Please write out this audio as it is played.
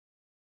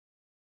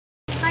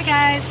Hi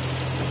guys,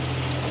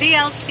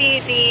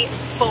 VLCD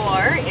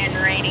 4 in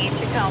rainy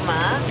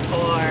Tacoma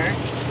for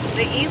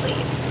the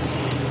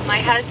Elis.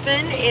 My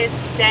husband is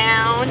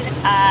down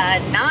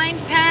 9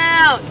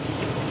 pounds.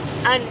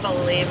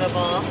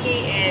 Unbelievable. He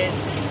is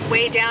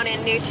way down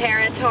in new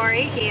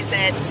territory. He's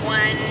at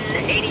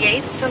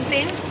 188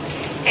 something.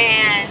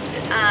 And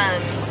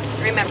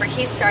remember,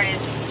 he started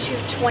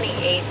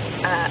 228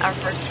 our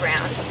first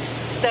round.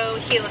 So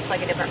he looks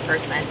like a different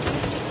person.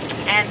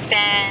 And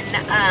then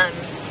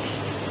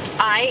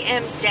I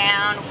am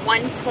down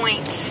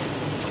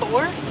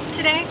 1.4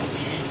 today,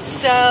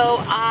 so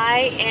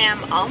I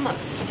am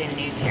almost in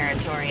new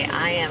territory.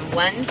 I am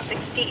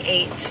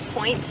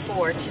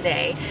 168.4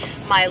 today.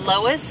 My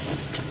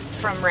lowest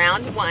from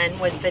round 1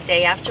 was the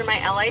day after my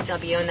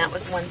LIW, and that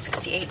was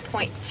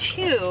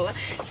 168.2.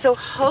 So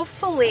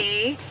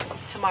hopefully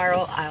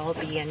tomorrow I will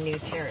be in new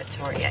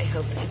territory. I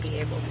hope to be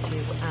able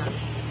to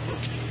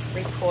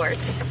report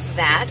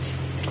that.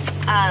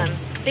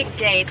 Big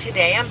day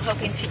today. I'm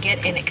hoping to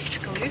get an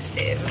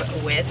exclusive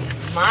with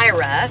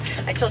Myra.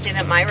 I told you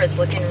that Myra's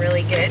looking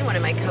really good, one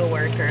of my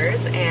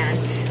coworkers, and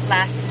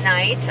last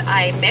night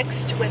I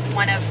mixed with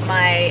one of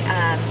my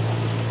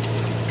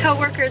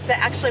coworkers that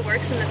actually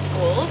works in the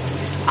schools.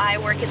 I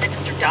work in the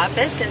district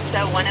office, and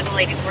so one of the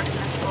ladies works in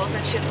the schools,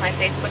 and she was my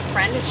Facebook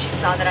friend, and she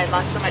saw that I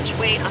lost so much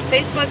weight on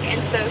Facebook,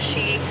 and so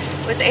she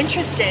was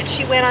interested.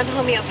 She went on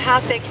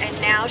homeopathic, and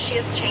now she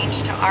has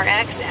changed to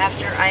RX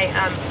after I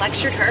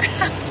lectured her.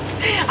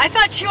 I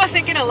thought she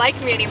wasn't going to like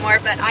me anymore,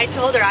 but I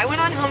told her I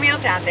went on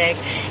homeopathic.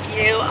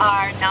 You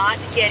are not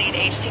getting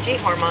HCG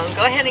hormone.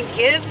 Go ahead and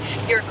give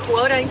your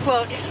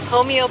quote-unquote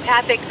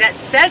homeopathic that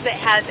says it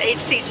has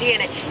HCG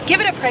in it. Give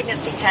it a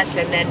pregnancy test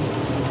and then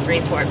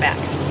report back.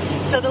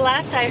 So the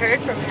last I heard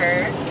from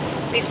her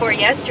before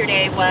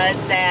yesterday was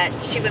that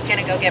she was going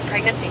to go get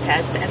pregnancy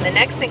tests, and the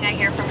next thing I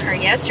hear from her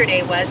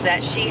yesterday was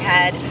that she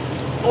had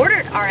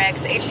ordered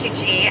RX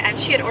HCG, and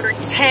she had ordered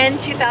 10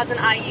 2,000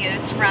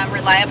 IUs from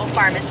Reliable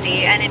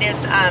Pharmacy, and it is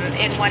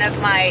in one of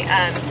my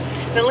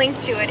the link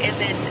to it is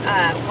in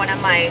on one of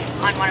my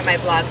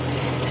blogs.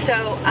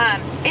 So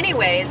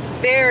anyways,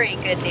 very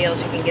good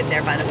deals you can get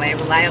there, by the way.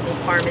 Reliable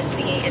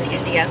Pharmacy in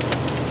India.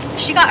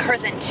 She got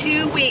hers in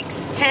 2 weeks,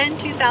 10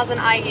 2,000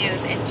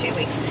 IUs in 2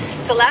 weeks.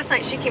 So last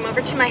night she came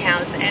over to my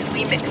house and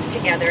we mixed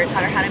together,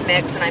 taught her how to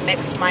mix, and I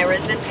mixed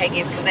Myra's and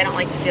Peggy's because they don't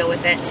like to deal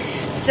with it.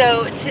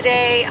 So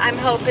today I'm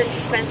hoping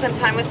to spend some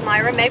time with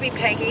Myra, maybe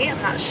Peggy, I'm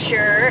not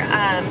sure.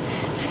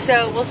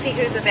 So we'll see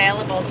who's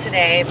available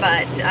today,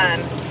 but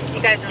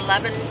you guys are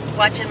loving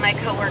watching my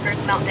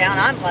coworkers melt down.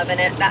 I'm loving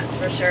it, that's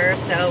for sure.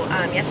 So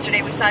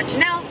yesterday we saw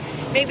Janelle.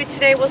 Maybe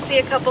today we'll see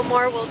a couple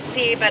more, we'll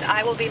see, but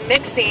I will be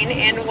mixing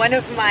in one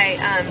of my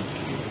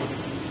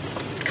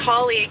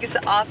colleagues'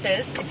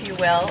 office, if you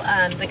will,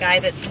 the guy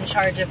that's in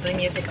charge of the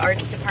music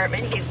arts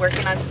department. He's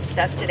working on some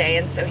stuff today,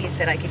 and so he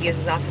said I could use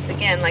his office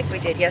again like we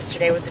did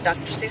yesterday with the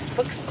Dr. Seuss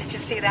books. Did you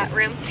see that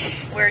room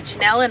where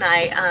Janelle and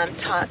I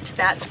talked?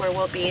 That's where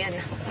we'll be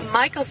in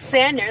Michael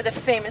Sander, the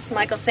famous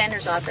Michael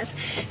Sanders office.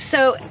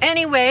 So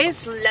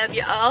anyways, love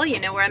you all.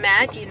 You know where I'm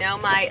at. You know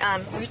my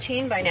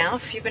routine by now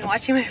if you've been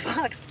watching my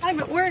vlogs. I'm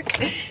at work.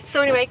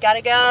 So anyway,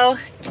 gotta go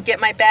get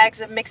my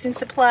bags of mixing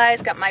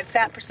supplies, got my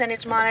fat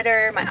percentage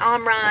monitor, my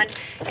Omron,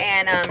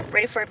 and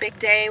ready for a big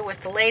day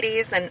with the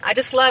ladies. And I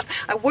just love,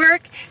 I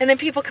work and then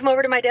people come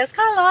over to my desk,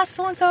 I lost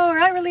so-and-so, or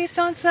I released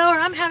so-and-so, or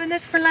I'm having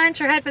this for lunch,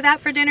 or had for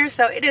that for dinner.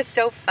 So it is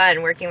so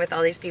fun working with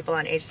all these people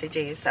on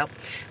HCG. So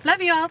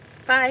love you all.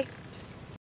 Bye.